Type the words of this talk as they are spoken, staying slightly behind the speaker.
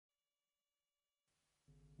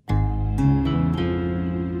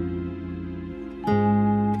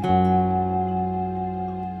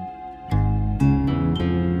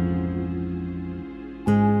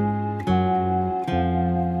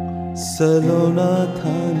सलोना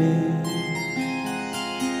थाने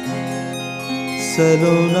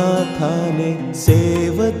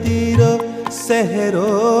सेवतीरो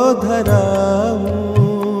सहरो धराऊं,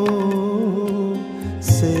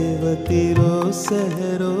 सेवतीरो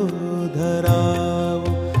सहरो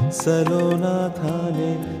धराऊं। सलोना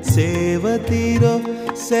थाने सेवतीरो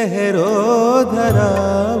सहरो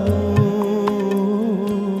धराऊं,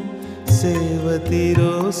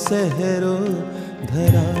 सेवतीरो सहरो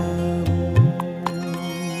धराऊं।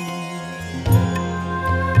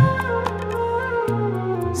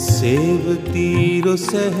 सेवतीरो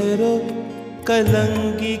सहरो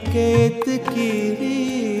कलंगी केत कीरी,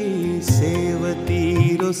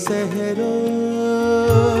 सेवतीरो सहरो,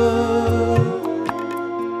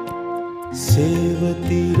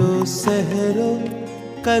 सेवतीरो सहरो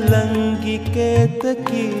कलंगी केत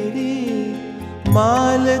कीरी।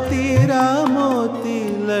 माल तेरा मोती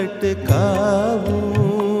लटकाऊं,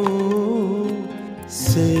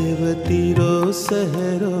 सेवतीरो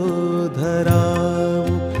सहरो धराऊं।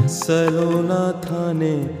 सलोना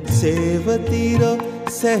थाने सेवतीरो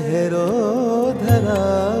सहरो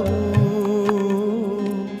धराऊं,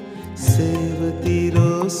 सेवतीरो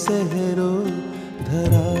सहरो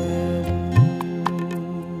धराऊं।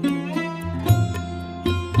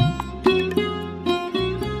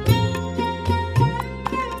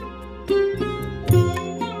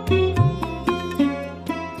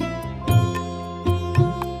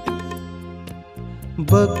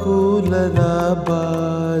 बकुलरा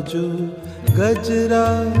बाजू गजरा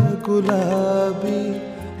गुलाबी,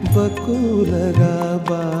 बकुलरा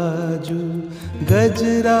बाजू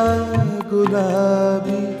गजरा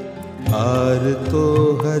गुलाबी। आर तो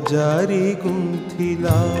हजारी गुंथी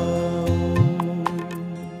लाऊं,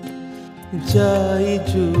 जाई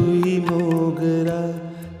जुई मोगरा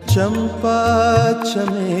चंपा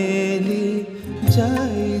चमेली,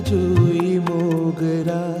 जाई जुई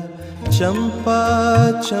मोगरा चंपा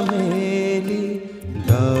चमेली।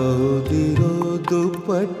 दाऊदिरो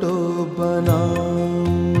दुपट्टो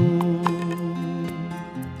बनाऊं,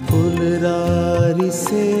 फुलरारी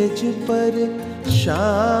सेज पर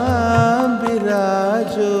शाम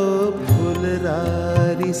बिराजो,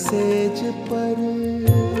 फुलरारी सेज पर,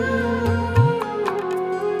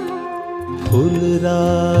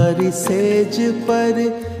 फुलरारी सेज पर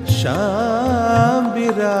शाम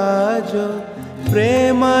बिराजो।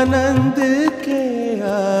 प्रेमानंद के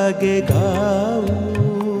आगे गाऊं,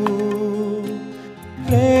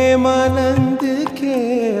 प्रेमानंद के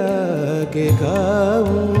आगे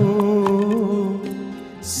गाऊं।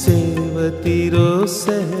 सेवतीरो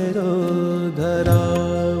सहरो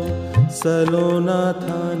धराऊं, सलोना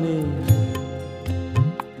थाने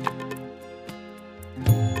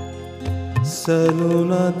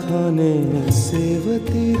सलोना थाने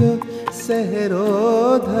सेवतीरो सहरो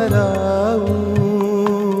धराऊं,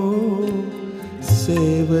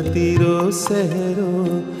 सेवतीरो सहरो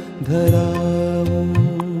धराऊं,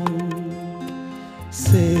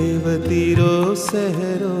 सेवतीरो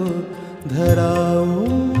सहरो धराऊं,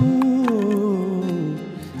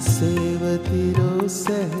 सेवतीरो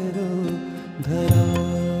सहरो धराऊं।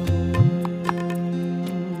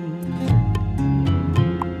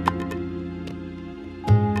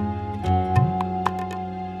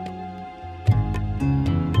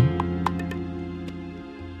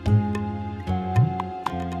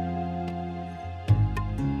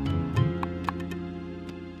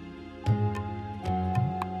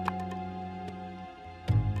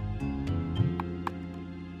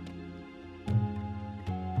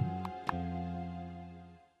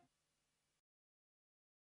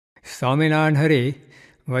 સ્વામિનારાયણ હરે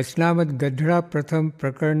વચનામત ગઢડા પ્રથમ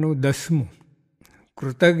પ્રકરણનું 10મું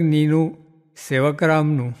કૃતજ્ઞનું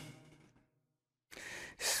સેવકરામનું.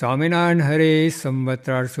 સ્વામિનારાયણ હરે સંવત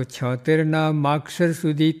 1876ના માગસર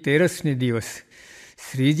સુધી 13ને દિવસ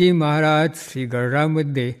શ્રીજી મહારાજ શ્રી ગઢડા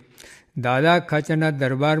મધ્યે દાદા ખાચરના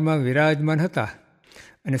દરબારમાં વિરાજમાન હતા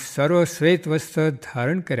અને સર્વ શ્વેત વસ્ત્ર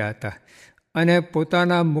ધારણ કર્યા હતા અને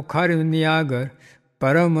પોતાના મુખારની આગળ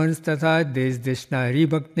પરમહંસ તથા દેશ દેશના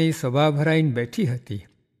હરિભક્તની સભા ભરાઈને બેઠી હતી.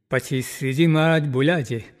 પછી શ્રીજી મહારાજ બોલ્યા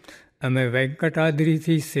છે, અમે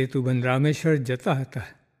વેંકટાદ્રીથી સેતુબંધ રામેશ્વર જતા હતા.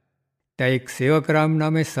 ત્યાં એક સેવકરામ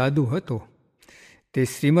નામે સાધુ હતો. તે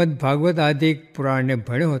શ્રીમદ ભાગવત આદિ પુરાણને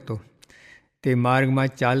ભણ્યો હતો. તે માર્ગમાં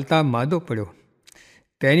ચાલતા માદો પડ્યો.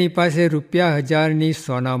 તેની પાસે ₹1000ની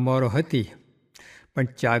સોનામોહરો હતી, પણ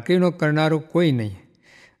ચાકરીનો કરનારો કોઈ નહીં,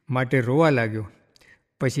 માટે રોવા લાગ્યો.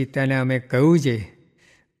 પછી તેને અમે કહ્યું છે,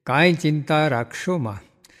 કાંઈ ચિંતા રાખશોમાં,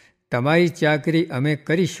 તમારી ચાકરી અમે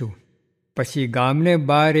કરીશું. પછી ગામને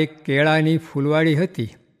બહાર એક કેળાની ફૂલવાડી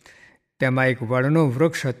હતી. તેમાં એક વડનો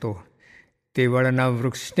વૃક્ષ હતો. તે વડના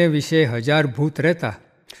વૃક્ષને વિશે 1000 ભૂત રહેતા,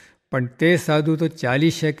 પણ તે સાધુ તો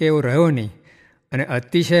ચાલી શકે એવો રહ્યો નહીં અને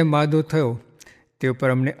અતિશય માદો થયો. તે ઉપર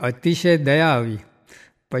અમને અતિશય દયા આવી.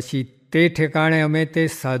 પછી તે ઠેકાણે અમે તે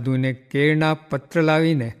સાધુને કેળના પત્ર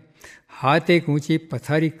લાવીને હાથ એક ઊંચી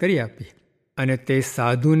પથારી કરી આપી, અને તે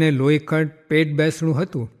સાધુને લોહીખંડ પેટ બેસણું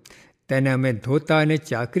હતું તેને અમે ધોતા અને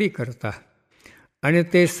ચાકરી કરતા. અને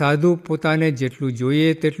તે સાધુ પોતાને જેટલું જોઈએ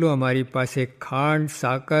તેટલું અમારી પાસે ખાંડ,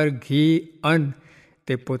 સાકર, ઘી, અન્ન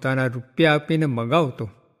તે પોતાના રૂપિયા આપીને મગાવતો.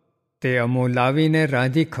 તે અમો લાવીને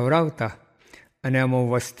રાંધી ખવડાવતા, અને અમો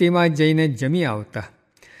વસ્તીમાં જઈને જમી આવતા.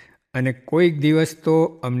 અને કોઈક દિવસ તો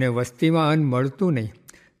અમને વસ્તીમાં અન્ન મળતું નહીં,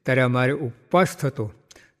 ત્યારે અમારે ઉપવાસ થતો.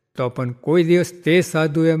 તો પણ કોઈ દિવસ તે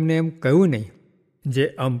સાધુએ અમને એમ કહ્યું નહીં, જે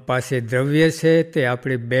અમ પાસે દ્રવ્ય છે તે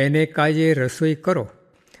આપણે બેને કાજે રસોઈ કરો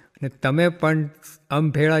અને તમે પણ અમ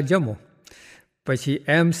ભેળા જમો. પછી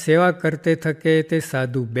એમ સેવા કરતે થકે તે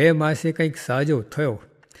સાધુ 2 માસે કંઈક સાજો થયો.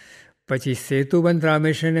 પછી સેતુબંધ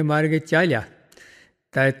રામેશ્વરને માર્ગે ચાલ્યા,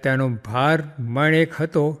 ત્યારે તેનો ભાર મણ 1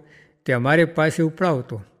 હતો તે અમારે પાસે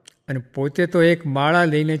ઉપડાવતો, અને પોતે તો 1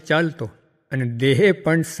 માળા લઈને ચાલતો, અને દેહે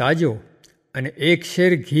પણ સાજો, અને 1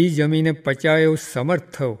 શેર ઘી જમીને પચાવે એવું સમર્થ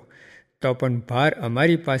થયો. તો પણ ભાર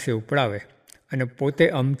અમારી પાસે ઉપડાવે અને પોતે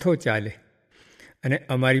અમથો ચાલે. અને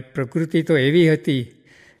અમારી પ્રકૃતિ તો એવી હતી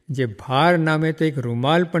જે ભાર નામે તો એક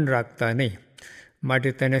રૂમાલ પણ રાખતા નહીં,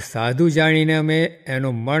 માટે તેને સાધુ જાણીને અમે એનો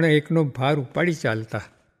મણ 1નો ભાર ઉપાડી ચાલતા.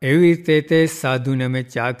 એવી રીતે તે સાધુને અમે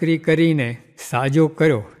ચાકરી કરીને સાજો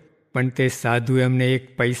કર્યો, પણ તે સાધુએ અમને 1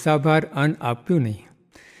 પૈસા ભાર અન્ન આપ્યું નહીં.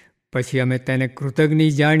 પછી અમે તેને કૃતજ્ઞ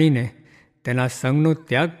જાણીને તેના સંગનો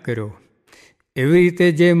ત્યાગ કર્યો. એવી રીતે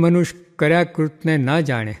જે મનુષ્ય કર્યા કૃતને ના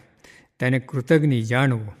જાણે તેને કૃતજ્ઞ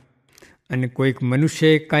જાણવું. અને કોઈક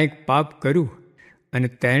મનુષ્યએ કાંઈક પાપ કર્યું અને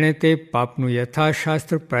તેણે તે પાપનું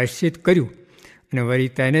યથાશાસ્ત્ર પ્રાયશ્ચિત કર્યું, અને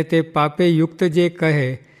વળી તેને તે પાપે યુક્ત જે કહે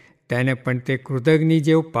તેને પણ તે કૃતજ્ઞ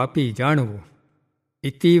જેવો પાપી જાણવું.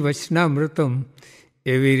 ઇતિ વચનામૃતમ.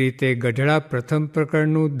 એવી રીતે ગઢડા પ્રથમ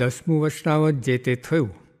પ્રકરણનું 10મું વચનામૃત જે તે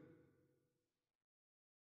થયું.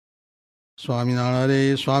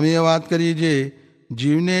 સ્વામિનારાયણ સ્વામીએ વાત કરી જે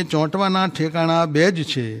જીવને ચોંટવાના ઠેકાણા 2 જ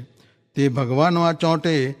છે. તે ભગવાનમાં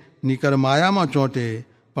ચોંટે નિકર માયામાં ચોંટે,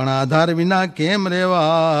 પણ આધાર વિના કેમ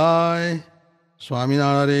રહેવાય.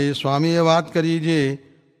 સ્વામિનારાયણ સ્વામીએ વાત કરી જે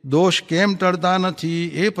દોષ કેમ ટળતા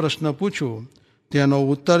નથી એ પ્રશ્ન પૂછ્યો. તેનો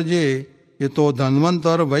ઉત્તર જે એ તો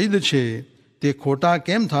ધન્વંતર વૈદ છે, તે ખોટા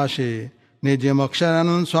કેમ થશે. ને જેમ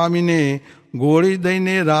અક્ષરાનંદ સ્વામીને ગોળી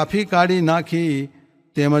દઈને રાફી કાઢી નાખી,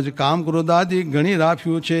 તેમજ કામ ક્રોધાદી ઘણી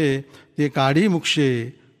રાફ્યું છે તે કાઢી મૂકશે.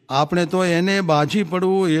 આપણે તો એને બાજી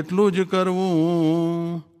પડવું એટલું જ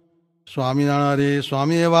કરવું. સ્વામિનારાયણ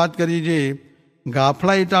સ્વામીએ વાત કરી જે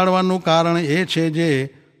ગાફલાઈ ટાળવાનું કારણ એ છે જે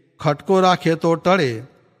ખટકો રાખે તો ટળે,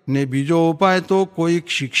 ને બીજો ઉપાય તો કોઈક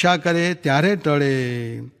શિક્ષા કરે ત્યારે ટળે.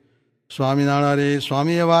 સ્વામિનારાયણ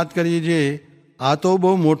સ્વામીએ વાત કરી જે આ તો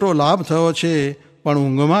બહુ મોટો લાભ થયો છે, પણ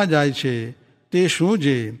ઊંઘમાં જાય છે. તે શું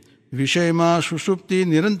છે? વિષયમાં સુષુપ્તિ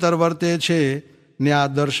નિરંતર વર્તે છે, ને આ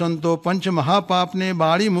દર્શન તો પંચ મહાપાપને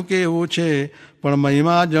બાળી મૂકે એવું છે, પણ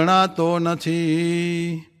મહિમા જણાતો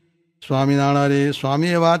નથી. સ્વામિનારાયણ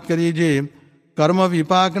સ્વામીએ વાત કરી જે કર્મ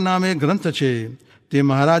વિપાક નામે ગ્રંથ છે, તે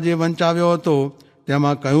મહારાજે વંચાવ્યો હતો.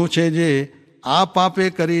 તેમાં કહ્યું છે જે આ પાપે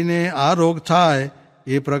કરીને આ રોગ થાય,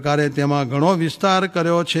 એ પ્રકારે તેમાં ઘણો વિસ્તાર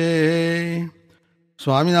કર્યો છે.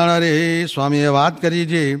 સ્વામિનારાયણ સ્વામીએ વાત કરી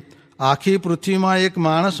જે આખી પૃથ્વીમાં 1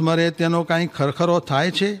 માણસ મરે તેનો કાંઈ ખરખરો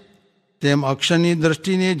થાય છે, તેમ અક્ષરની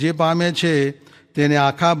દ્રષ્ટિને જે પામે છે તેને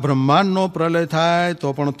આખા બ્રહ્માંડનો પ્રલય થાય તો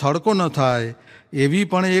પણ થડકો ન થાય, એવી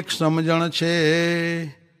પણ એક સમજણ છે.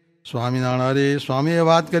 સ્વામિનારાયણ સ્વામીએ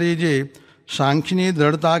વાત કરી જે સાંખ્યની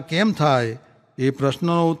દ્રઢતા કેમ થાય એ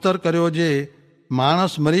પ્રશ્નનો ઉત્તર કર્યો જે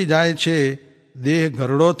માણસ મરી જાય છે, દેહ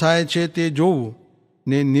ઘરડો થાય છે તે જોવું,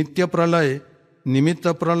 ને નિત્ય પ્રલય, નિમિત્ત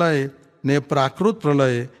પ્રલય ને પ્રાકૃત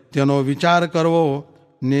પ્રલય તેનો વિચાર કરવો,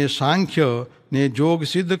 ને સાંખ્ય ને જોગ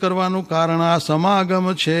સિદ્ધ કરવાનું કારણ આ સમાગમ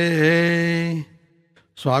છે.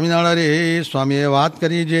 સ્વામિનારાયણ સ્વામીએ વાત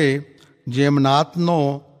કરી જે જેમ નાતનો,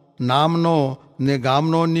 નામનો ને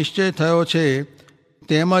ગામનો નિશ્ચય થયો છે,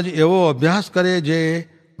 તેમજ એવો અભ્યાસ કરે જે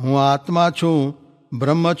હું આત્મા છું,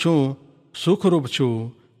 બ્રહ્મ છું, સુખરૂપ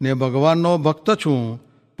છું ને ભગવાનનો ભક્ત છું,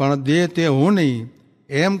 પણ દેહ તે હું નહીં,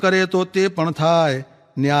 એમ કરે તો તે પણ થાય.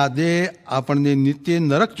 ને આ દેહ આપણને નિત્ય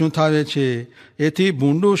નરક ચૂંથાવે છે, એથી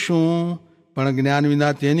ભૂંડું શું, પણ જ્ઞાન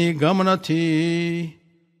વિના તેની ગમ નથી.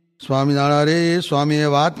 સ્વામિનારાયણ સ્વામીએ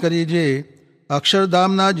વાત કરી જે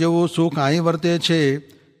અક્ષરધામના જેવું સુખ અહીં વર્તે છે,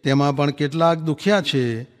 તેમાં પણ કેટલાક દુખ્યા છે.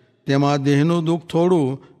 તેમાં દેહનું દુઃખ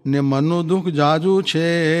થોડું ને મનનું દુઃખ જાજુ છે.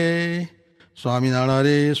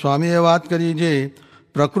 સ્વામિનારાયણ સ્વામીએ વાત કરી જે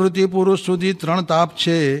પ્રકૃતિ પુરુષ સુધી 3 તાપ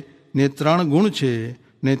છે ને 3 ગુણ છે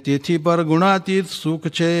ને તેથી પર ગુણાતીત સુખ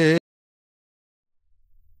છે.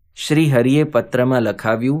 શ્રી હરિએ પત્રમાં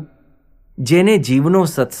લખાવ્યું, જેને જીવનો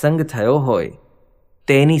સત્સંગ થયો હોય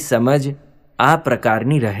તેની સમજ આ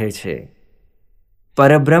પ્રકારની રહે છે.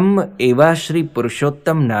 પરબ્રહ્મ એવા શ્રી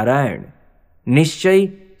પુરુષોત્તમ નારાયણ નિશ્ચય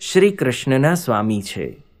શ્રી કૃષ્ણના સ્વામી છે.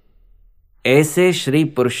 ऐसे श्री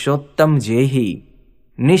पुरुषोत्तम जेहि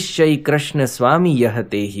निश्चय कृष्ण स्वामी यह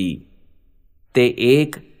तेहि. તે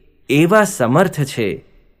એક એવા સમર્થ છે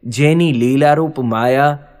જેની લીલારૂપ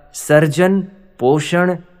માયા સર્જન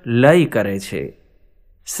પોષણ લય કરે છે.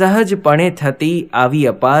 સહજપણે થતી આવી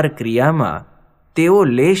અપાર ક્રિયામાં તેઓ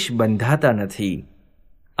લેશ બંધાતા નથી.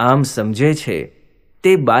 આમ સમજે છે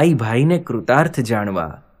તે બાઈ ભાઈને કૃતાર્થ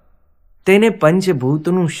જાણવા. તેને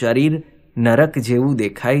પંચભૂતનું શરીર નરક જેવું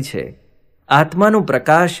દેખાય છે. આત્માનો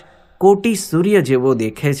પ્રકાશ કોટી સૂર્ય જેવો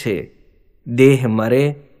દેખે છે. દેહ મરે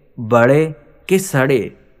બળે કે સડે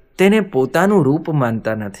તેને પોતાનું રૂપ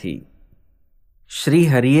માનતા નથી. શ્રી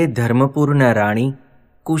હરિએ ધર્મપુરના રાણી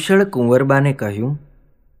કુશળ કુંવરબાને કહ્યું,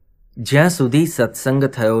 જ્યાં સુધી સત્સંગ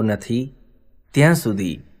થયો નથી ત્યાં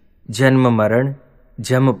સુધી જન્મ મરણ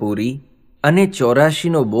જમપુરી અને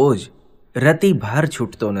 84નો બોજ રતિભાર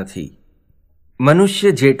છૂટતો નથી.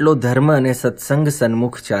 મનુષ્ય જેટલો ધર્મ અને સત્સંગ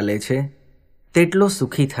સન્મુખ ચાલે છે તેટલો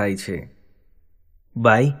સુખી થાય છે.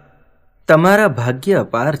 બાઈ, તમારા ભાગ્ય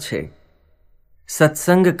અપાર છે.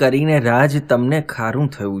 સત્સંગ કરીને રાજ તમને ખારું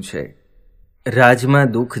થયું છે.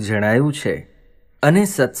 રાજમાં દુઃખ જણાયું છે અને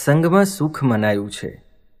સત્સંગમાં સુખ મનાયું છે.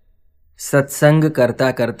 સત્સંગ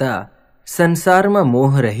કરતાં કરતાં સંસારમાં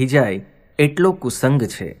મોહ રહી જાય એટલો કુસંગ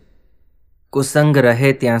છે. કુસંગ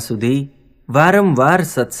રહે ત્યાં સુધી વારંવાર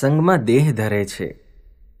સત્સંગમાં દેહ ધરે છે.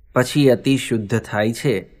 પછી અતિ શુદ્ધ થાય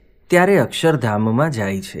છે ત્યારે અક્ષરધામમાં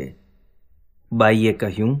જાય છે. બાઈએ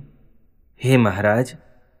કહ્યું, હે મહારાજ,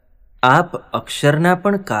 આપ અક્ષરના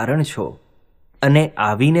પણ કારણ છો અને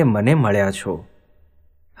આવીને મને મળ્યા છો.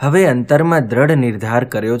 હવે અંતરમાં દ્રઢ નિર્ધાર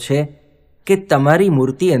કર્યો છે કે તમારી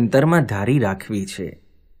મૂર્તિ અંતરમાં ધારી રાખવી છે.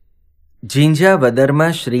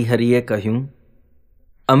 ઝીંઝાવદરમાં શ્રીહરિએ કહ્યું,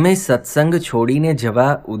 અમે સત્સંગ છોડીને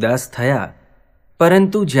જવા ઉદાસ થયા,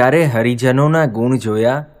 પરંતુ જ્યારે હરિજનોના ગુણ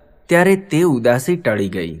જોયા ત્યારે તે ઉદાસી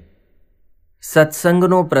ટળી ગઈ.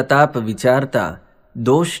 સત્સંગનો પ્રતાપ વિચારતા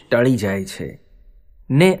દોષ ટળી જાય છે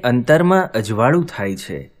ને અંતરમાં અજવાળું થાય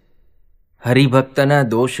છે. હરિભક્તના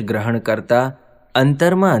દોષ ગ્રહણ કરતાં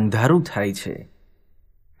અંતરમાં અંધારું થાય છે.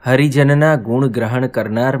 હરિજનના ગુણ ગ્રહણ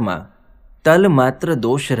કરનારમાં તલ માત્ર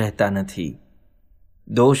દોષ રહેતા નથી.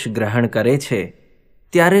 દોષ ગ્રહણ કરે છે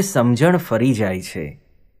ત્યારે સમજણ ફરી જાય છે,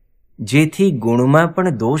 જેથી ગુણમાં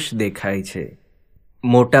પણ દોષ દેખાય છે.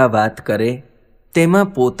 મોટા વાત કરે તેમાં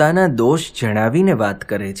પોતાના દોષ જણાવીને વાત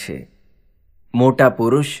કરે છે. મોટા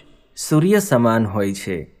પુરુષ સૂર્ય સમાન હોય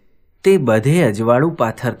છે, તે બધે અજવાળું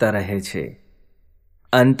પાથરતા રહે છે.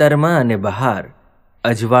 અંતરમાં અને બહાર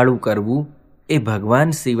અજવાળું કરવું એ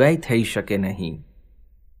ભગવાન સિવાય થઈ શકે નહીં.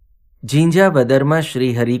 ઝીંઝાવદરમાં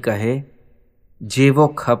શ્રીહરિ કહે, જેવો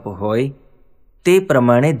ખપ હોય તે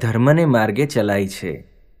પ્રમાણે ધર્મને માર્ગે ચલાય છે.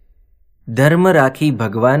 ધર્મ રાખી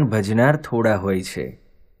ભગવાન ભજનાર થોડા હોય છે.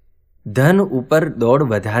 ધન ઉપર દોડ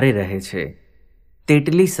વધારે રહે છે,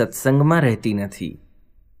 તેટલી સત્સંગમાં રહેતી નથી.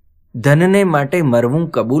 ધનને માટે મરવું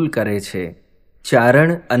કબૂલ કરે છે.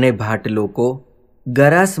 ચારણ અને ભાટ લોકો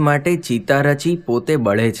ગરાસ માટે ચિતા રચી પોતે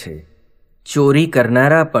બળે છે. ચોરી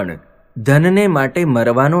કરનારા પણ ધનને માટે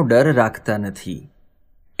મરવાનો ડર રાખતા નથી.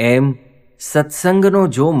 એમ સત્સંગનો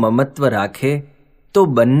જો મમત્વ રાખે તો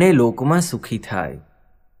બંને લોકમાં સુખી થાય.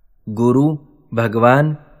 ગુરુ, ભગવાન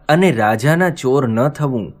અને રાજાના ચોર ન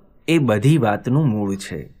થવું એ બધી વાતનું મૂળ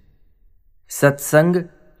છે. સત્સંગ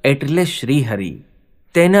એટલે શ્રીહરિ,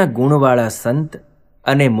 તેના ગુણવાળા સંત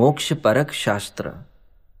અને મોક્ષપરક શાસ્ત્ર.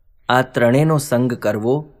 આ ત્રણેયનો સંગ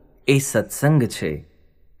કરવો એ સત્સંગ છે.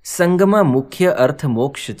 સંગમાં મુખ્ય અર્થ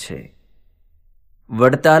મોક્ષ છે.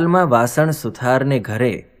 વડતાલમાં વાસણ સુથારને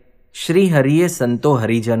ઘરે શ્રીહરિએ સંતો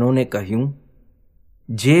હરિજનોને કહ્યું,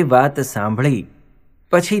 જે વાત સાંભળી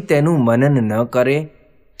પછી તેનું મનન ન કરે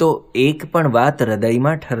તો એક પણ વાત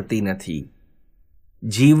હૃદયમાં ઠરતી નથી.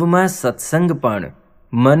 જીવમાં સત્સંગ પણ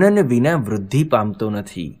મનન વિના વૃદ્ધિ પામતો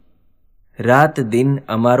નથી. રાત દિન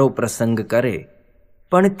અમારો પ્રસંગ કરે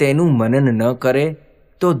પણ તેનું મનન ન કરે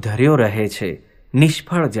તો ધર્યો રહે છે,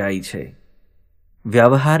 નિષ્ફળ જાય છે.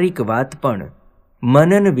 વ્યવહારિક વાત પણ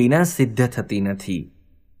મનન વિના સિદ્ધ થતી નથી.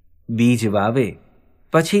 બીજ વાવે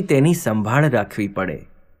પછી તેની સંભાળ રાખવી પડે.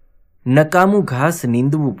 નકામું ઘાસ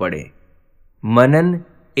નીંદવું પડે. મનન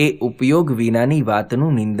એ ઉપયોગ વિનાની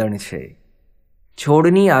વાતનું નિંદણ છે.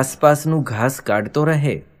 છોડની આસપાસનું ઘાસ કાઢતો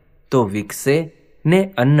રહે તો વિકસે ને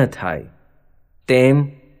અન્ન થાય. તેમ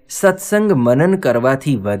સત્સંગ મનન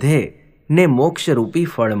કરવાથી વધે ને મોક્ષરૂપી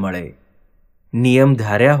ફળ મળે. નિયમ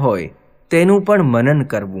ધાર્યા હોય તેનું પણ મનન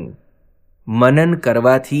કરવું. મનન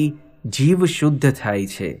કરવાથી જીવ શુદ્ધ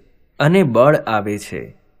થાય છે અને બળ આવે છે.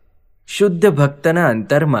 શુદ્ધ ભક્તના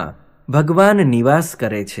અંતરમાં ભગવાન નિવાસ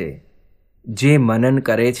કરે છે. જે મનન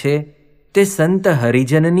કરે છે તે સંત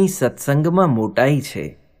હરિજનની સત્સંગમાં મોટાઈ છે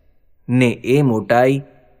ને એ મોટાઈ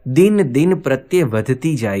દિન દિન પ્રત્યે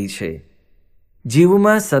વધતી જાય છે.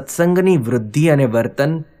 જીવમાં સત્સંગની વૃદ્ધિ અને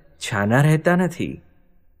વર્તન છાના રહેતા નથી.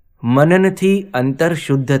 મનનથી અંતર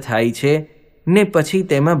શુદ્ધ થાય છે ને પછી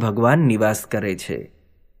તેમાં ભગવાન નિવાસ કરે છે.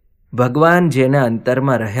 ભગવાન જેના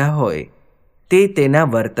અંતરમાં રહ્યા હોય તે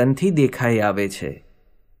તેના વર્તનથી દેખાઈ આવે છે.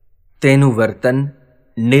 તેનું વર્તન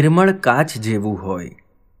નિર્મળ કાચ જેવું હોય.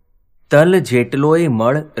 તલ જેટલોય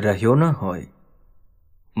મળ રહ્યો ન હોય.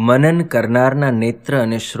 મનન કરનારના નેત્ર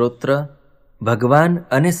અને શ્રોત્ર ભગવાન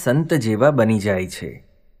અને સંત જેવા બની જાય છે.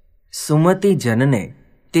 સુમતિ જનને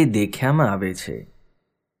તે દેખ્યામાં આવે છે.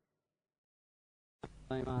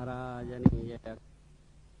 મહારાજની જય,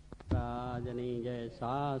 રાજની જય,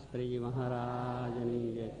 શાસ્ત્રીજી મહારાજની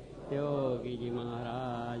જય, યોગીજી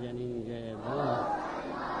મહારાજની જય,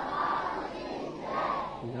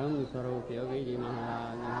 બ્રહ્મ સ્વરૂપ યોગીજી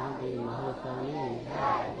મહારાજ મહોત્સવની.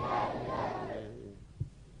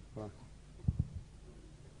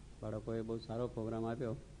 બાળકોએ બહુ સારો પ્રોગ્રામ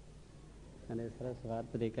આપ્યો અને સરસ વાત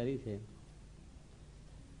બધી કરી છે.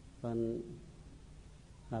 પણ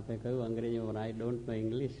આપણે કહ્યું અંગ્રેજીમાં આઈ ડોન્ટ નો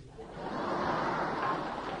ઇંગ્લિશ,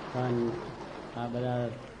 પણ આ બધા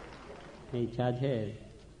ઈચ્છા છે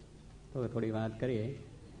તો થોડી વાત કરીએ.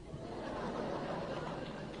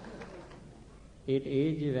 It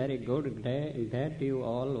is very good that you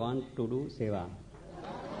all want to do seva.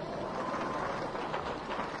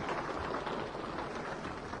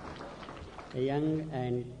 Young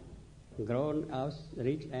and grown-ups,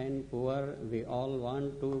 rich and poor, we all want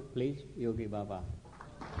to please Yogi Baba.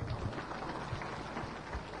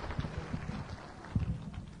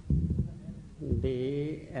 The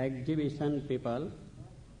exhibition people,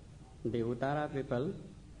 the Uttara people,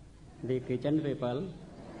 the kitchen people,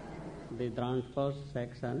 the transport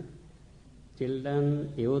section, children,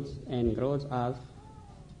 youths and grown-ups,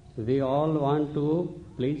 we all want to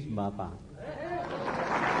please Baba.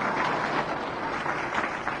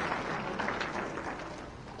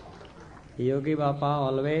 Yogi Baba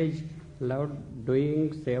always loved doing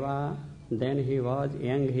seva. Then he was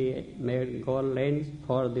young, he made gold lanes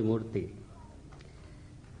for the Murti.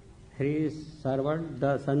 He served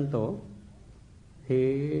the Santo. He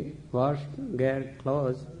washed their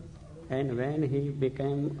clothes, and when he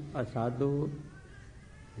became a sadhu,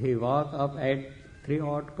 he woke up at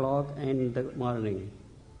 3:00 in the morning.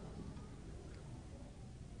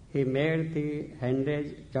 He made the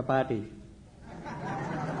handage chapati.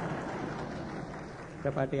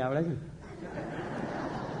 ચપાટી આવડે છે?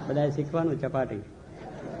 બધાએ શીખવાનું ચપાટી.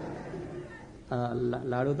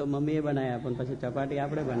 લાડુ તો મમ્મીએ બનાવ્યા, પણ પછી ચપાટી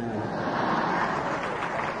આપણે બનાવ્યા.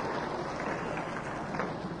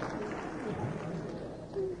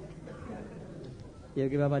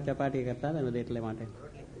 યોગી બાબા ચપાટી કરતા હતા ને એટલે માટે.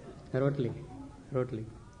 રોટલી.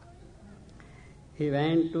 He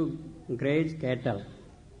went to graze cattle.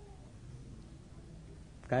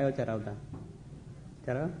 ગાયો ચરાવતા.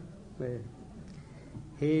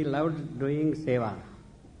 He loved doing seva.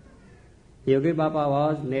 Yogi Baba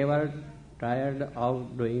was never tired of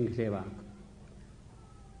doing seva.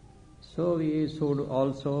 So we should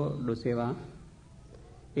also do seva.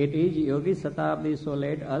 It is Yogi Satabdi, so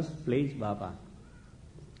let us please Baba.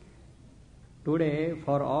 Today,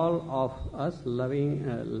 for all of us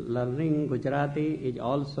learning Gujarati is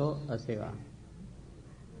also a seva.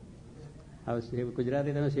 હવે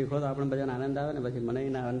ગુજરાતી તમે શીખો તો આપણે બધાને આનંદ આવે ને, પછી મને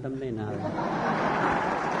ના આવે, તમને ના આવે.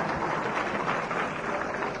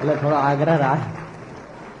 એટલે થોડો આગ્રહ રાખ,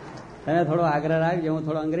 તમે થોડો આગ્રહ રાખજો, હું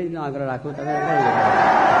થોડો અંગ્રેજીનો આગ્રહ રાખું, તમે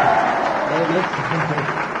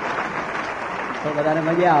તો બધાને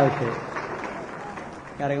મજા આવશે.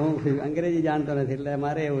 કારણ કે હું અંગ્રેજી જાણતો નથી, એટલે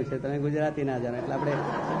મારે એવું છે તમે ગુજરાતી ના જાણો, એટલે આપણે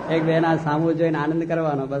એક બે ના સામું જોઈને આનંદ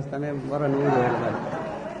કરવાનો, બસ તમે બરો નું જોયેલું.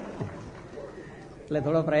 એટલે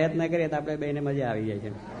થોડો પ્રયત્ન કરીએ તો આપણે બેને મજા આવી જાય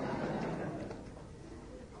છે.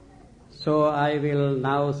 So I will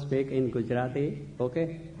now speak in Gujarati, okay?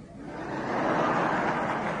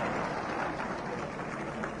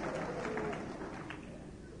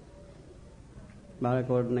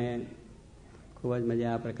 બાળકોને ખૂબ જ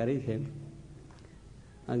મજા આપણે કરી છે.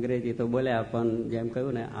 અંગ્રેજી તો બોલ્યા, પણ જેમ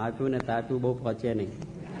કહ્યું ને, આપ્યું ને તાપ્યું બહુ પહોંચે નહીં.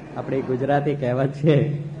 આપણી ગુજરાતી કહેવત છે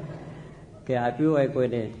કે આપ્યું હોય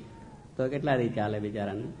કોઈને તો કેટલા દી ચાલે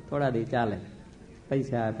બિચારાને? થોડા દી ચાલે.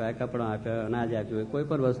 પૈસા આપ્યા, કપડાં આપ્યા, અનાજ આપ્યું, કોઈ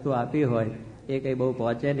પણ વસ્તુ આપી હોય એ કંઈ બહુ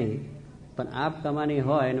પહોંચે નહીં. પણ આપ કમાની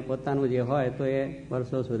હોય અને પોતાનું જે હોય તો એ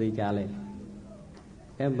વર્ષો સુધી ચાલે.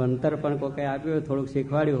 એમ ભણતર પણ કોઈ આપ્યું હોય, થોડુંક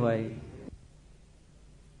શીખવાડ્યું હોય,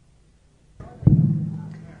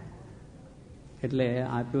 એટલે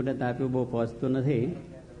આપ્યું ને આપ્યું બહુ પહોંચતું નથી.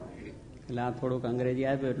 એટલે આ થોડુંક અંગ્રેજી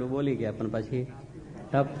આપ્યું એટલું બોલી ગયા, પણ પછી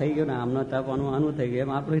ટફ થઈ ગયું ને, આમનો ટફ આનું થઈ ગયું,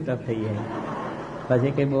 એમ આપણું ટફ થઈ જાય.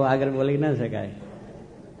 પછી કંઈ બહુ આગળ બોલી ના શકાય.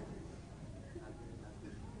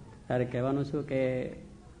 તારે કહેવાનું શું કે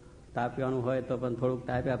તાપ્યાનું હોય તો પણ થોડુંક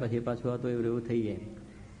તાપ્યા પછી પાછું હતું એવું થઈ જાય.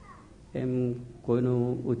 એમ કોઈનું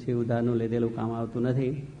ઓછી ઉધારનું લીધેલું કામ આવતું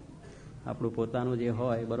નથી. આપણું પોતાનું જે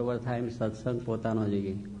હોય બરોબર થાય એમ સત્સંગ પોતાનો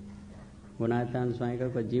જોઈએ. ગુણાતાન સ્વામી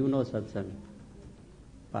કહ્યું કે જીવનો સત્સંગ,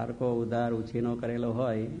 પારકો ઉધાર ઉછીનો કરેલો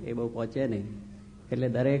હોય એ બહુ પહોંચે નહીં. એટલે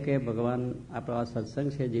દરેકે ભગવાન આપણો આ સત્સંગ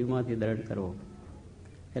છે જીવમાંથી દ્રઢ કરવો.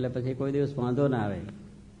 એટલે પછી કોઈ દિવસ વાંધો ના આવે.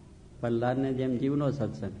 પ્રહલાદને જેમ જીવનો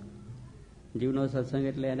સત્સંગ, જીવનો સત્સંગ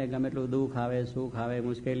એટલે એને ગમે એટલું દુઃખ આવે, સુખ આવે,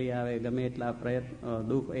 મુશ્કેલી આવે, ગમે એટલા પ્રયત્ન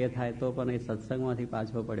દુઃખ એ થાય તો પણ એ સત્સંગમાંથી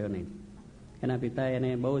પાછો પડ્યો નહીં. એના પિતાએ એને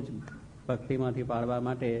બહુ જ ભક્તિમાંથી પાડવા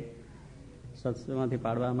માટે, સત્સંગમાંથી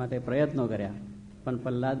પાડવા માટે પ્રયત્નો કર્યા, પણ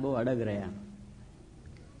પ્રહલાદ બહુ અડગ રહ્યા.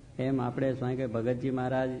 એમ આપણે સ્વામી કે ભગતજી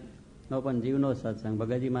મહારાજનો પણ જીવનો સત્સંગ.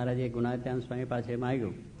 ભગતજી મહારાજે ગુણાત્યાન સ્વામી પાસે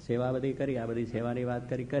માગ્યું, સેવા બધી કરી, આ બધી સેવાની વાત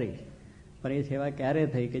કરી, પણ એ સેવા ક્યારે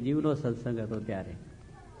થઈ કે જીવનો સત્સંગ હતો ત્યારે.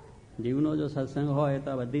 જીવનો જો સત્સંગ હોય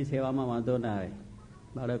તો આ બધી સેવામાં વાંધો ના આવે.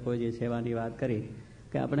 બાળકોએ જે સેવાની વાત કરી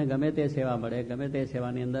કે આપણે ગમે તે સેવા મળે, ગમે તે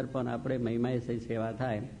સેવાની અંદર પણ આપણે મહિમાએ સેવા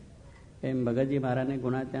થાય. એમ ભગતજી મહારાજને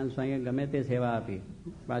ગુણાત્યાન સ્વામીએ ગમે તે સેવા આપી,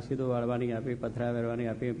 વાસીદો વાળવાની આપી, પથરા વેરવાની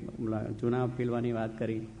આપી, ચૂના પીલવાની વાત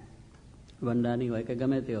કરી, ભંડારની હોય કે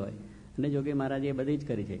ગમે તે હોય. અને જોગી મહારાજે એ બધી જ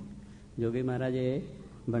કરી છે. જોગી મહારાજે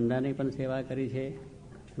ભંડારની પણ સેવા કરી છે.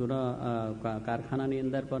 ચૂનો કારખાનાની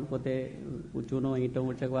અંદર પણ પોતે ચૂનો ઈંટો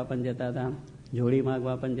ઉચકવા પણ જતા હતા, જોડી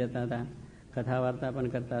માગવા પણ જતા હતા, કથા વાર્તા પણ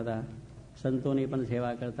કરતા હતા, સંતોની પણ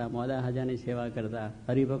સેવા કરતા, મોદા હાજાની સેવા કરતા,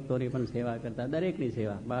 હરિભક્તોની પણ સેવા કરતા, દરેકની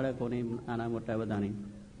સેવા, બાળકોની, નાના મોટા બધાની.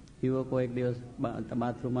 યુવકો એક દિવસ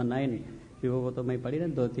બાથરૂમમાં નાહીને, યુવકો તો મેં પડીને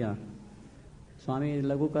ધોત્યા, સ્વામી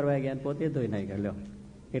લઘુ કરવા ગયા, પોતે ધોઈ નાખ્યા. લ્યો,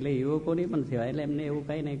 એટલે યુવકોની પણ સેવા. એટલે એમને એવું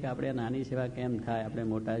કંઈ નહીં કે આપણે નાની સેવા કેમ થાય, આપણે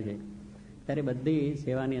મોટા છે. ત્યારે બધી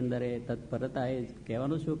સેવાની અંદર એ તત્પરતા. એ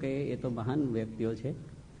કહેવાનું શું કે એ તો મહાન વ્યક્તિઓ છે.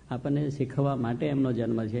 આપણને શીખવવા માટે એમનો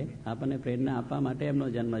જન્મ છે, આપણને પ્રેરણા આપવા માટે એમનો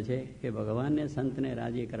જન્મ છે કે ભગવાનને, સંતને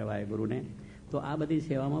રાજી કરવાય, ગુરુને. તો આ બધી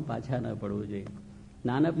સેવામાં પાછા ન પડવું જોઈએ,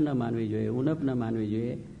 નાનપ ન માનવી જોઈએ, ઉનપ ન માનવી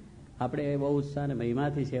જોઈએ. આપણે બહુ ઉત્સાહ અને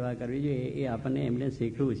મહિમાથી સેવા કરવી જોઈએ. એ આપણને એમને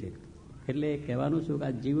શીખવું છે. એટલે કહેવાનું શું કે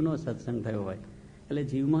આ જીવનો સત્સંગ થયો હોય, એટલે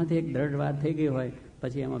જીવમાંથી એક દ્રઢ વાત થઈ ગઈ હોય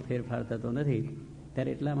પછી એમાં ફેરફાર થતો નથી.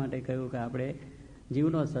 ત્યારે એટલા માટે કહ્યું કે આપણે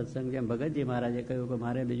જીવનો સત્સંગ, જેમ ભગતજી મહારાજે કહ્યું કે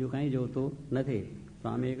મારે બીજું કાંઈ જોતું નથી.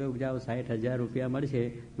 સ્વામીએ કહ્યું જાઓ 60,000 રૂપિયા મળશે,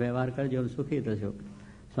 વ્યવહાર કરજો અને સુખી થશો.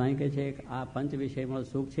 સ્વામી કહે છે આ પંચ વિષયમાં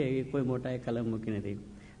સુખ છે એ કોઈ મોટા કલમ મૂકી નથી.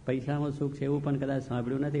 પૈસામાં સુખ છે એવું પણ કદાચ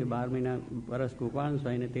સાંભળ્યું નથી. 12 મહિના વર્ષ કૃપાળુ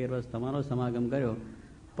સ્વામીને 13 વર્ષ તમારો સમાગમ કર્યો,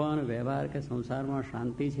 પણ વ્યવહાર કે સંસારમાં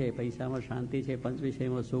શાંતિ છે, પૈસામાં શાંતિ છે, પંચ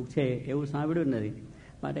વિષયમાં સુખ છે એવું સાંભળ્યું જ નથી.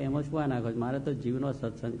 માટે એમાં શું નાખો છો? મારે તો જીવનો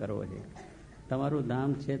સત્સંગ કરવો છે. તમારું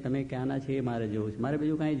ધામ છે, તમે ક્યાંના છે એ મારે જોવું છે, મારે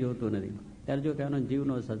બીજું કાંઈ જોતું નથી. ત્યારે જો કહેવાનો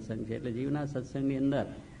જીવનો સત્સંગ છે. એટલે જીવના સત્સંગની અંદર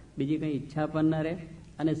બીજી કંઈ ઈચ્છા પણ ન રહે,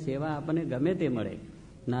 અને સેવા આપણને ગમે તે મળે,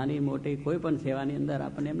 નાની મોટી કોઈ પણ સેવાની અંદર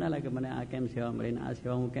આપણને એમ ના લાગે મને આ કેમ સેવા મળી ને આ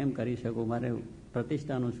સેવા હું કેમ કરી શકું, મારે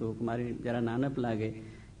પ્રતિષ્ઠાનું સુખ, મારી જરા નાનપ લાગે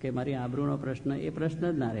કે મારી આબરૂનો પ્રશ્ન, એ પ્રશ્ન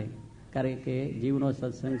જ ના રહે. કારણ કે જીવનો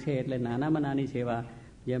સત્સંગ છે. એટલે નાનામાં નાની સેવા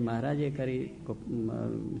જે મહારાજે કરી,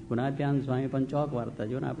 ગુણાત્યાન સ્વામી પણ ચોક વાર્તા,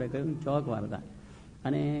 જો ને આપણે કહ્યું ચોક વાર્તા.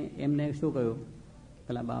 અને એમને શું કહ્યું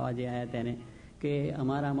પેલા બાવા જે આવ્યા તેને કે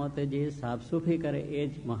અમારામાં તો જે સાફસૂફી કરે એ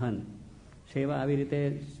જ મહાન સેવા. આવી રીતે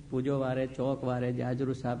પૂજો વારે, ચોક વારે,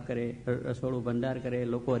 જાજરૂ સાફ કરે, રસોડું ભંડાર કરે,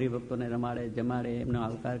 લોકો હરિભક્તોને રમાડે, જમાડે, એમનો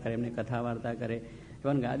આવકાર કરે, એમને કથા વાર્તા કરે,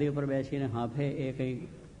 પણ ગાદી ઉપર બેસીને હાંફે એ કંઈ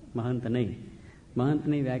મહંત નહીં.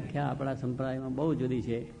 મહંતની વ્યાખ્યા આપણા સંપ્રદાયમાં બહુ જુદી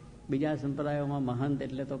છે. બીજા સંપ્રદાયોમાં મહંત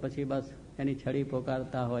એટલે તો પછી બસ એની છડી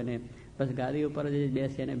પોકારતા હોય ને બસ ગાદી ઉપર જ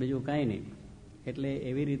બેસે ને બીજું કાંઈ નહીં. એટલે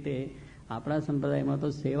એવી રીતે આપણા સંપ્રદાયમાં તો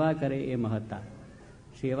સેવા કરે એ મહત્તા,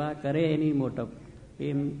 સેવા કરે એની મોટપ.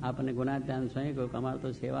 એમ આપણને ગુણાત્યાન સ્વામી કહ્યું કે અમારે તો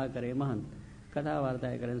સેવા કરે મહંત, કથા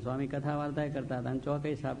વાર્તાએ કરે. સ્વામી કથા વાર્તાએ કરતા હતા, અને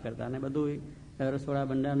ચોકઈ સાફ કરતા, અને બધું રસોડા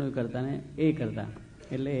ભંડારનું કરતા ને એ કરતા.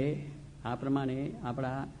 એટલે આ પ્રમાણે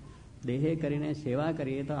આપણા દેહે કરીને સેવા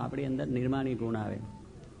કરીએ તો આપણી અંદર નિર્માણી ગુણ આવે,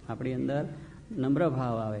 આપણી અંદર નમ્ર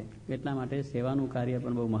ભાવ આવે. એટલા માટે સેવાનું કાર્ય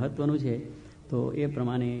પણ બહુ મહત્વનું છે. તો એ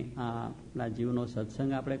પ્રમાણે આપણા જીવનો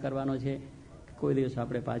સત્સંગ આપણે કરવાનો છે. કોઈ દિવસ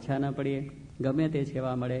આપણે પાછા ના પડીએ. ગમે તે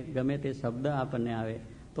સેવા મળે, ગમે તે શબ્દ આપણને આવે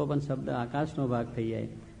તો પણ શબ્દ આકાશનો ભાગ થઈ જાય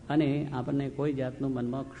અને આપણને કોઈ જાતનું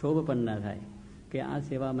મનમાં ક્ષોભ પણ ના થાય કે આ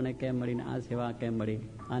સેવા મને કેમ મળી ને આ સેવા કેમ મળી,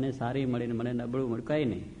 આને સારી મળી ને મને નબળું મળ્યું. કંઈ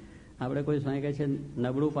નહીં. આપણે કોઈ સ્વામી કહે છે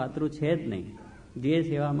નબળું પાત્રું છે જ નહીં. જે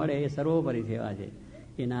સેવા મળે એ સર્વોપરી સેવા છે.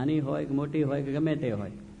 એ નાની હોય કે મોટી હોય કે ગમે તે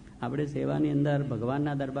હોય. આપણે સેવાની અંદર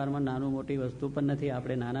ભગવાનના દરબારમાં નાનું મોટી વસ્તુ પણ નથી,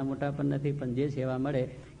 આપણે નાના મોટા પણ નથી, પણ જે સેવા મળે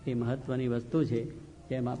એ મહત્ત્વની વસ્તુ છે.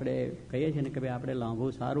 જેમ આપણે કહીએ છીએ ને કે ભાઈ આપણે લાંબુ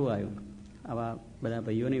સારું આવ્યું. આવા બધા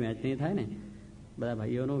ભાઈઓની વહેંચણી થાય ને, બધા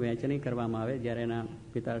ભાઈઓનું વહેંચણી કરવામાં આવે. જ્યારે એના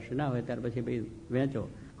પિતાશ્રી ના હોય ત્યાર પછી ભાઈ વહેંચો,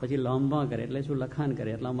 પછી લાંબા કરે એટલે શું લખાણ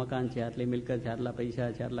કરે, આટલા મકાન છે, આટલી મિલકત છે, આટલા પૈસા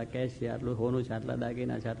છે, આટલા કેશ છે, આટલું સોનું છે, આટલા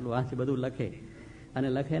દાગીના છે, આટલું આ છે, બધું લખે. અને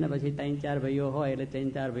લખે ને પછી 3-4 ભાઈઓ હોય એટલે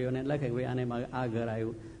 3-4 ભાઈઓને લખે કે ભાઈ આને આ ઘર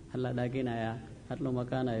આવ્યું, આટલા દાગીના આવ્યા, આટલું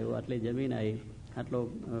મકાન આવ્યું, આટલી જમીન આવી, આટલો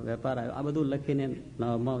વેપાર આવ્યો. આ બધું લખીને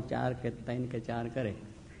 4 કે 3 કે 4 કરે.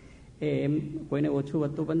 એ એમ કોઈને ઓછું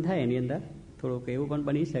વધતું પણ થાય એની અંદર, થોડુંક એવું પણ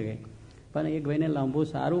બની શકે. પણ એક ભાઈને લાંબુ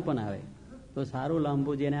સારું પણ આવે તો સારું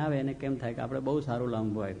લાંબુ જેને આવે એને કેમ થાય કે આપણે બહુ સારું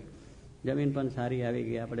લાંબુ આવ્યું, જમીન પણ સારી આવી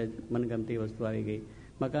ગઈ, આપણે મનગમતી વસ્તુ આવી ગઈ,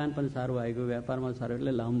 મકાન પણ સારું આવી ગયું, વેપારમાં સારું,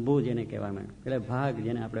 એટલે લાંબુ જેને કહેવામાં આવે. એટલે ભાગ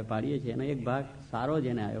જેને આપણે પાડીએ છીએ એનો એક ભાગ સારો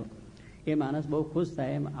જેને આવ્યો એ માણસ બહુ ખુશ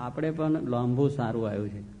થાય. એમ આપણે પણ લાંબુ સારું આવ્યું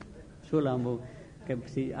છે. શું લાંબુ કે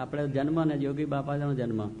આપણે જન્મ ને યોગી બાપાનો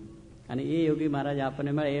જન્મ અને એ યોગી મહારાજ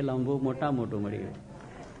આપણને મળે એ લાંબુ મોટા મોટું મળી ગયું.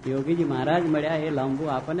 યોગીજી મહારાજ મળ્યા એ લાંબુ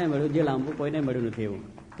આપણને મળ્યું જે લાંબુ કોઈને મળ્યું નથી એવું.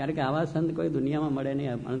 કારણ કે આવા સંત કોઈ દુનિયામાં મળે નહીં,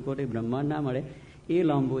 અનંતકોટી બ્રહ્માંડ ના મળે. એ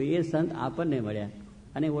લાંબુ એ સંત આપણને મળ્યા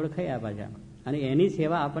અને ઓળખાયા પાછા, અને એની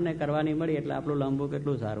સેવા આપણને કરવાની મળી એટલે આપણું લાંબુ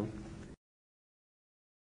કેટલું સારું.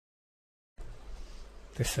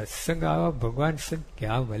 તો સત્સંગ આવા ભગવાન સંત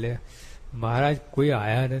ક્યાં મળે? મહારાજ કોઈ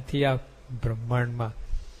આયા નથી આ બ્રહ્માંડમાં,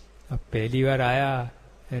 આ પહેલી વાર આયા,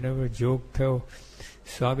 એનો જોગ થયો.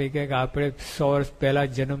 સ્વામી કહે કે આપણે 100 વર્ષ પહેલા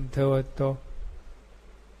જન્મ થયો હતો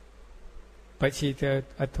પછી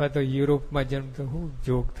અથવા તો યુરોપમાં જન્મ થયો, શું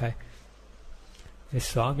જોગ થાય?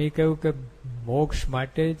 સ્વામી કહ્યું કે મોક્ષ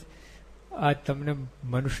માટે જ આ તમને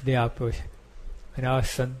મનુષ્ય દેહ આપ્યો છે અને આ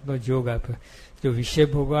સંતનો જોગ આપ્યો. જો વિષય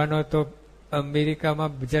ભોગવાનો તો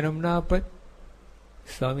અમેરિકામાં જન્મ ના આપે.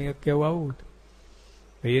 સ્વામી કેવું આવું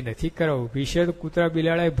એ નથી કરાવું. વિષય તો કૂતરા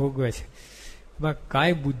બિલાડા ભોગવે છે, એમાં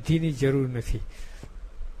કાંઈ બુદ્ધિની જરૂર નથી.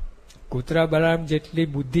 કૂતરા બિલાડા જેટલી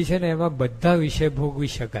બુદ્ધિ છે ને એમાં બધા વિષય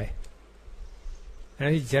ભોગવી શકાય.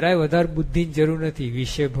 એનાથી જરાય વધારે બુદ્ધિની જરૂર નથી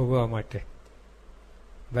વિષય ભોગવા માટે.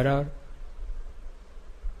 બરાબર?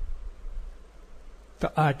 તો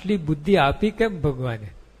આટલી બુદ્ધિ આપી કેમ ભગવાને?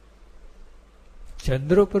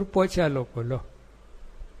 ચંદ્ર પર પહોંચ્યા લોકો. લો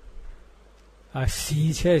આ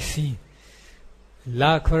સિંહ છે, સિંહ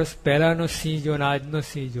 1,00,000 વર્ષ પહેલાનો સિંહ જો ને આજનો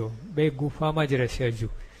સિંહ જો, બે ગુફામાં જ રહેશે. હજુ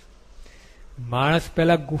માણસ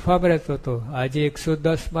પહેલા ગુફામાં રહેતો હતો, આજે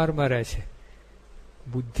 110 મારમાં રહે છે.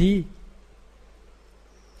 બુદ્ધિ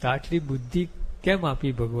તો આટલી બુદ્ધિ કેમ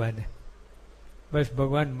આપી ભગવાને? બસ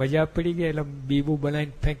ભગવાન મજા પડી ગઈ એટલે બીબું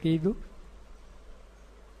બનાવીને ફેંકી દીધું.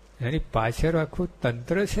 એની પાછળ આખું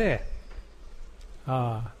તંત્ર છે.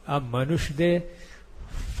 હા, આ મનુષ્ય દેહ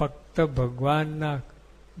ફક્ત ભગવાનના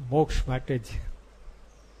મોક્ષ માટે જ,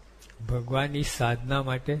 ભગવાનની સાધના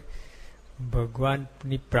માટે,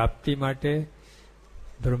 ભગવાનની પ્રાપ્તિ માટે,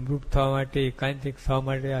 બ્રહ્મરૂપ થવા માટે, એકાંતિક થવા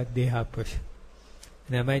માટે આ દેહ આપ્યો છે.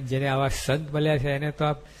 અને એમાં જેને આવા સંત મળ્યા છે એને તો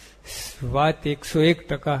આ વાત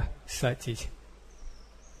 101% સાચી છે.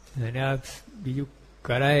 અને આ બીજું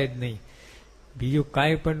કરાય જ નહીં. બીજું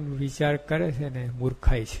કાંઈ પણ વિચાર કરે છે ને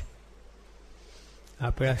મૂર્ખાઈ છે.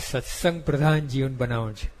 આપણે આ સત્સંગ પ્રધાન જીવન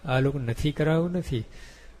બનાવવાનું છે. આ લોકો નથી કરાવવું નથી,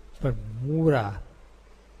 પણ મૂરા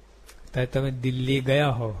ત્યારે તમે દિલ્હી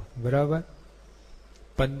ગયા હો, બરાબર,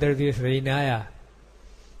 15 દિવસ રહીને આવ્યા,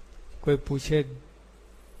 કોઈ પૂછે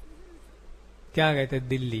ક્યાં ગયા?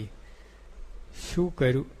 દિલ્હી. શું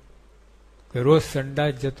કર્યું? કે રોજ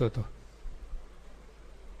સંડાસ જતો હતો.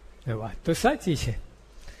 વાત તો સાચી છે,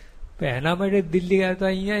 પણ એના માટે દિલ્હી ગયા તો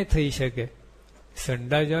અહીંયા થઈ શકે.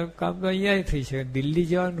 સંડા જવાનું કામ તો અહીંયા થઈ શકે, દિલ્હી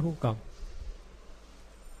જવાનું શું કામ?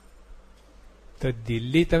 તો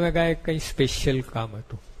દિલ્હી તમે કાંઈ કઈ સ્પેશિયલ કામ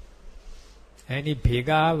હતું, એની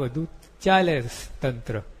ભેગા આ બધું ચાલે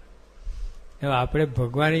તંત્ર. આપણે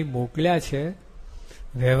ભગવાને મોકલ્યા છે,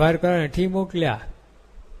 વ્યવહાર કરવા નથી મોકલ્યા,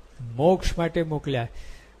 મોક્ષ માટે મોકલ્યા.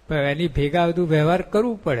 પણ એની ભેગા બધું વ્યવહાર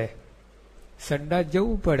કરવું પડે, સંડાસ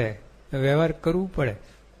જવું પડે, વ્યવહાર કરવું પડે.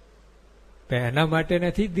 પણ એના માટે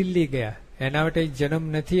નથી દિલ્હી ગયા, એના માટે જન્મ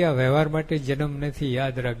નથી, આ વ્યવહાર માટે જન્મ નથી,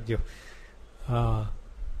 યાદ રાખજો. હા,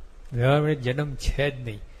 વ્યવહાર માટે જન્મ છે જ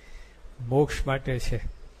નહીં, મોક્ષ માટે છે.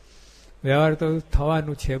 વ્યવહાર તો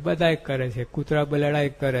થવાનું છે, બધાય કરે છે, કૂતરા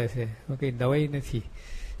બલાડાય કરે છે, કંઈ નવાઈ નથી.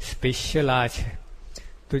 સ્પેશિયલ આ છે.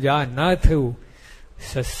 તો જો આ ના થયું,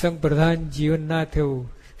 સત્સંગ પ્રધાન જીવન ના થયું,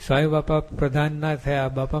 સ્વામી બાપા પ્રધાન ના થયા,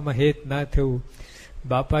 બાપામાં હેત ના થયું,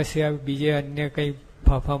 બાપા સિવાય બીજે અન્ય કંઈ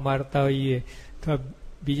ફાંફા મારતા હોઈએ તો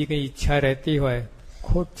બીજી કંઈ ઈચ્છા રહેતી હોય,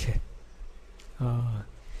 ખોટ છે. હા,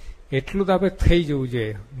 એટલું તો આપણે થઈ જવું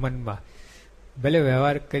જોઈએ મનમાં. ભલે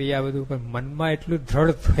વ્યવહાર કરીએ આ બધું, પણ મનમાં એટલું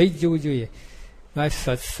દ્રઢ થઈ જ જવું જોઈએ. આ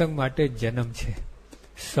સત્સંગ માટે જન્મ છે,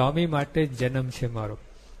 સ્વામી માટે જન્મ છે, મારો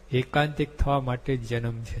એકાંતિક થવા માટે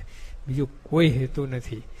જન્મ છે, બીજું કોઈ હેતુ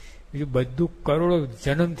નથી. બીજું બધું કરોડો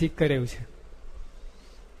જન્મથી કરેલું છે.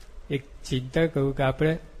 એક ચિંતા કહ્યું કે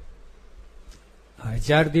આપણે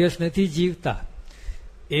 1000 દિવસ નથી જીવતા,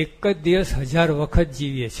 એક જ દિવસ 1000 વખત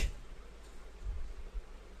જીવીએ છીએ.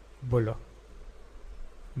 બોલો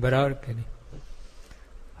બરાબર કે નહીં?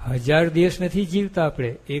 1000 દિવસ નથી જીવતા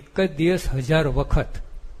આપણે, એક જ દિવસ 1000 વખત.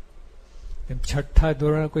 એમ છઠ્ઠા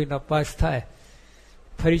ધોરણ કોઈ નપાસ થાય,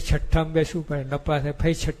 ફરી છઠ્ઠામાં બેસવું પડે, નપાસ થાય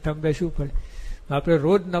ફરી છઠ્ઠામાં બેસવું પડે. આપણે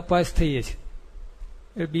રોજ નપાસ થઈએ છીએ,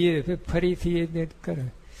 બીજે ફરીથી એ કરે.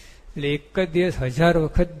 એટલે એક જ દિવસ 1000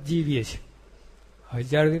 વખત જીવીએ છીએ.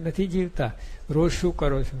 1000 નથી જીવતા. રોજ શું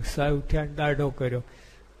કરો છો? સાય ઉઠ્યા, દાઢો કર્યો,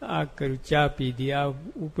 આ કર્યું, ચા પીધી, આ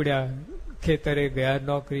ઉપડ્યા, ખેતરે ગયા,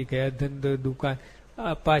 નોકરી ગયા, ધંધો દુકાન,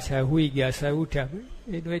 આ પાછા હુઈ ગયા, સાય ઉઠ્યા,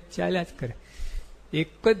 એનું એ ચાલ્યા જ કરે. એક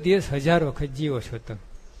જ દિવસ 1000 વખત જીવો છો તમે.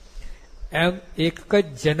 એમ એક જ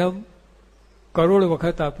જન્મ કરોડ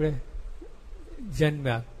વખત આપણે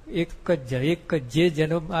જન્મ્યા. એક જ જે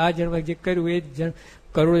જન્મ આ જન્મ જે કર્યું એ જ જન્મ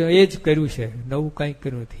કરોડ એ જ કર્યું છે, નવું કાંઈ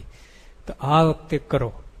કર્યું નથી. તો આ વખતે કરો.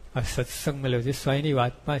 આ સત્સંગ મળ્યો છે, સ્વામીની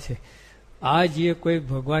વાતમાં છે. આ જે કોઈ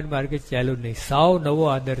ભગવાન માર્ગે ચાલ્યું નહીં, સાવ નવો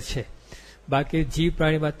આદર છે. બાકી જીવ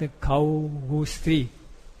પ્રાણી માત્ર ખાવું, હું, સ્ત્રી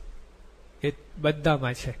એ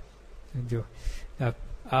બધામાં છે. જો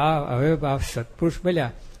આ હવે આ સત્પુરુષ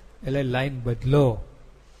મળ્યા એટલે લાઈન બદલો.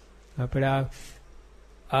 આપણે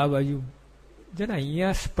આ બાજુ જો ને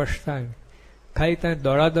અહીંયા સ્પષ્ટતા, ખાલી તમે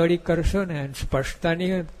દોડાદોડી કરશો ને સ્પષ્ટતા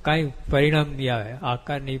નહીં, કાંઈ પરિણામ નહીં આવે,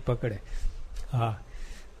 આકાર નહીં પકડે. હા,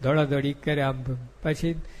 દોડાદોડી કરે આમ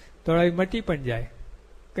પછી દોડાવી મટી પણ જાય,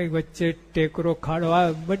 કંઈ વચ્ચે ટેકરો ખાડો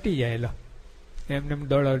આવે મટી જાય. લો એમને એમ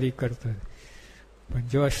દોડાદોડી કરતો. પણ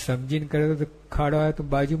જો સમજીને કરે તો ખાડો આવે તો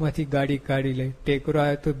બાજુમાંથી ગાડી કાઢી લે, ટેકરો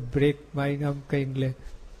આવે તો બ્રેક મારીને આમ કંઈ લે,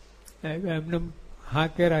 એમને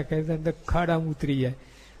હાંકે રાખે તો અંદર ખાડામાં ઉતરી જાય,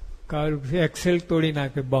 એક્સેલ તોડી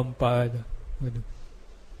નાખે, બમ્પ આવે તો બધું.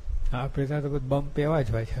 આપણે ત્યાં તો બધું બમ્પ એવા જ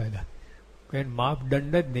હોય છે બધા, કોઈ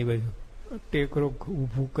માપદંડ જ નહીં. બધું ટેકરો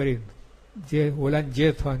ઊભું કરીને જે ઓલાને જે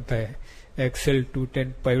થવાનું થાય, એક્સેલ તૂટે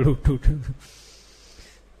ને પૈડું તૂટે.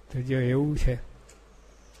 તો જો એવું છે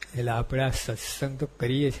એટલે આપણે આ સત્સંગ તો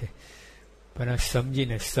કરીએ છીએ, પણ આ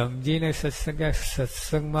સમજીને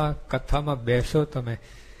સત્સંગમાં કથામાં બેસો તમે,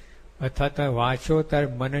 અથવા તમે વાંચો ત્યારે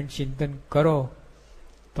મનન ચિંતન કરો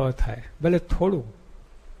તો થાય. ભલે થોડું,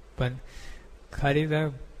 પણ ખાલી તમે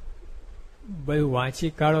બધું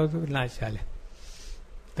વાંચી કાઢો તો ના ચાલે.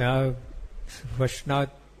 ત્યાં વૈષ્ણવ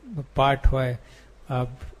પાઠ હોય, આ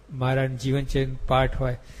મારા જીવનચરિત્ર પાઠ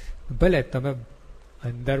હોય, ભલે તમે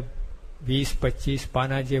અંદર 20-25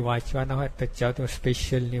 પાના જે વાંચવાના હોય તો ચાલો તો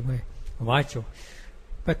સ્પેશિયલ નહીં હોય વાંચો,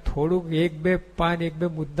 પણ થોડુંક 1-2 પાન 1-2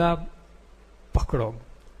 મુદ્દા પકડો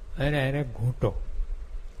અને એને ઘૂંટો.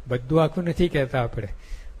 બધું આખું નથી કહેતા આપણે,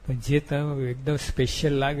 પણ જે તમે એકદમ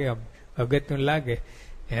સ્પેશિયલ લાગે, આમ અગત્યનું લાગે,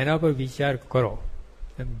 એના પર વિચાર કરો.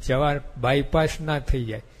 એમ જવા બાયપાસ ના થઈ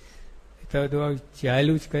જાય. તો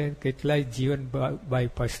ચાલ્યું જ કહે, કેટલાય જીવન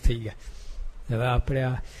બાયપાસ થઈ ગયા. હવે આપણે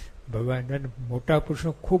આ ભગવાન મોટા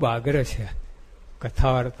પુરુષનો ખૂબ આગ્રહ છે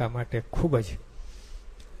કથા વાર્તા માટે, ખૂબ જ.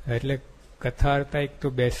 એટલે કથા વાર્તા એક તો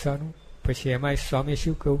બેસવાનું, પછી એમાં સ્વામી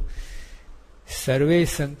શું કહ્યું, સર્વે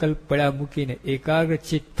સંકલ્પ પડ્યા મૂકીને એકાગ્ર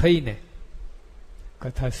ચિત્ત થઈને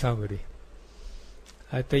કથા સાંભળી.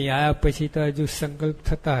 આ તો અહીંયા આવ્યા પછી તો હજુ સંકલ્પ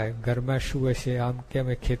થતા હોય, ઘરમાં શું હશે, આમ કેમ,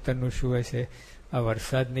 ખેતરનું શું હશે, આ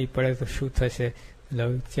વરસાદ નહીં પડે તો શું થશે,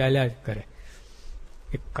 ચાલ્યા જ કરે.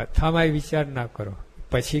 એ કથામાં વિચાર ના કરો,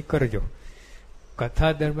 પછી કરજો.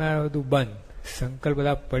 કથા દરમિયાન બધું બંધ, સંકલ્પ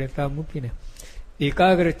બધા પડતા મૂકીને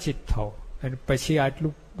એકાગ્ર ચિત્ત થાઓ. અને પછી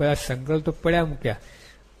આટલું બધા સંકલ્પ તો પડ્યા મૂક્યા,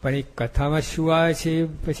 પણ એ કથામાં શું આવે છે એ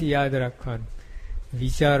પછી યાદ રાખવાનું,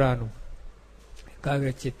 વિચારવાનું, એકાગ્ર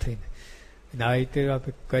ચિત્ત થઈને. અને આ રીતે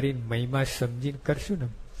આપણે કરીને મહિમા સમજીને કરશું ને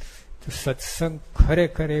તો સત્સંગ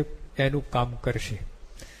ખરેખર એનું કામ કરશે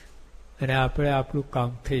અને આપણે આપણું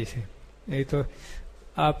કામ થઈ છે. એ તો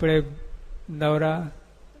આપણે નવરા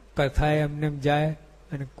કથા એમને જાય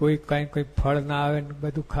અને કોઈ કાંઈ કોઈ ફળ ના આવે ને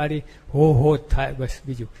બધું ખાલી હો થાય બસ.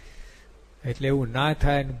 બીજું એટલે એવું ના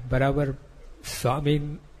થાય ને બરાબર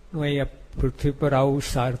સ્વામીનું અહીંયા પૃથ્વી પર આવું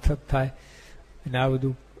સાર્થક થાય અને આ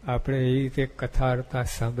બધું આપણે એ રીતે કથા વાર્તા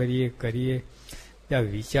સાંભળીએ કરીએ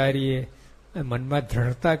ત્યાં વિચારીએ મનમાં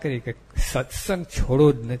દ્રઢતા કરી કે સત્સંગ છોડો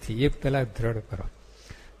જ નથી, એ પેલા દ્રઢ કરો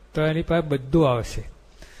તો એની પાસે બધું આવશે.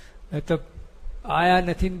 તો આયા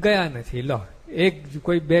નથી ને ગયા નથી, લો એક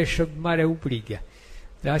કોઈ બે શબ્દ મારે ઉપડી ગયા,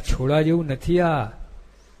 આ છોડવા જેવું નથી.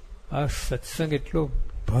 આ સત્સંગ એટલો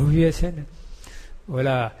ભવ્ય છે ને.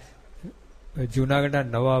 ઓલા જુનાગઢના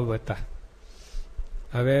નવાબ હતા,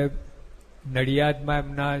 હવે નડિયાદમાં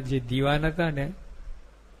એમના જે દીવાન હતા ને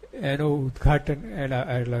એનું ઉદઘાટન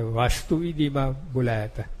એના વાસ્તુવિધિમાં બોલાયા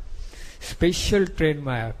હતા. સ્પેશિયલ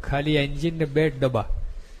ટ્રેનમાં આવ્યા, ખાલી એન્જિન ને 2 ડબ્બા.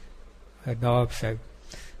 નવાબ સાહેબ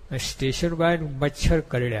સ્ટેશન બહાર મચ્છર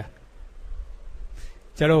કરડ્યા,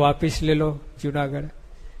 ચલો વાપિસ લે લો જુનાગઢ.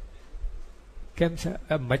 કેમ છે?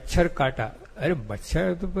 મચ્છર કાંટા. અરે મચ્છર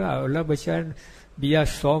તો ઓલા બચારા બીજા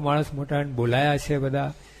 100 માણસ મોટા બોલાયા છે, બધા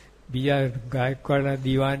બીજા ગાયકવાડના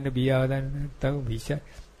દીવાન ને બીજા બધા. તમે વિચાર,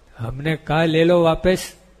 હમને કા લે લો વાપસ,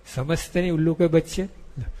 સમજતે નહીં ઉલ્લુ કે બચ્ચે.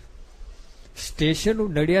 સ્ટેશન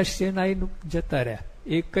નડિયાદ સ્ટેશન આવીને જતા રહ્યા,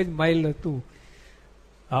 1 જ માઇલ હતું.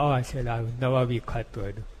 આવા છે નવાબી ખાતું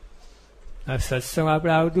એનું. આ સત્સંગ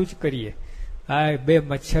આપણે આવતું જ કરીએ. આ 2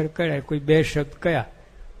 મચ્છર કર્યા, કોઈ 2 શબ્દ કયા,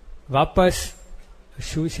 વાપસ.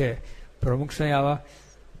 શું છે પ્રમુખ સાહેબ આવા,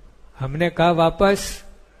 હમને કા વાપસ,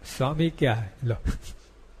 સ્વામી ક્યાં, લો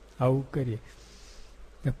આવું કરીએ.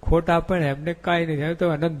 ખોટા પણ એમને કાંઈ નથી, તો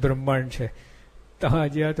અનંત બ્રહ્માંડ છે, તો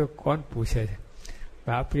હજી તો કોણ પૂછે છે.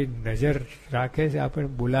 આપણી નજર રાખે છે,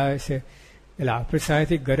 આપણને બોલાવે છે, એટલે આપણે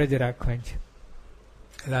સાહેથી ગરજ રાખવાની છે.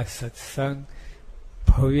 એટલે આ સત્સંગ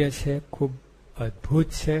ભવ્ય છે, ખૂબ અદ્ભુત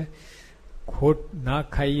છે. ખોટ ના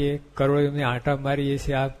ખાઈએ, કરોડોને આંટા મારીએ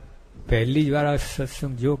છીએ. આ પહેલી જ વાર આ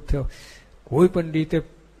સત્સંગ જોગ થયો. કોઈ પણ રીતે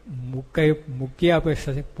મૂકી આપે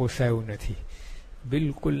સત્સંગ પોસાયું નથી,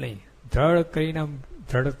 બિલકુલ નહીં. દ્રઢ કરીને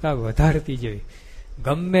દ્રઢતા વધારતી જવી,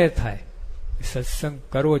 ગમે થાય સત્સંગ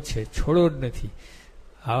કરવો છે, છોડો જ નથી.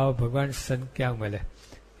 આવા ભગવાન સંત ક્યાં મળે?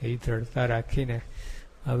 એ દ્રઢતા રાખીને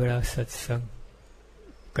આપણે આ સત્સંગ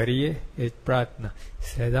કરીએ, એ જ પ્રાર્થના.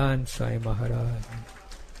 સહજાનંદ સ્વામી મહારાજ.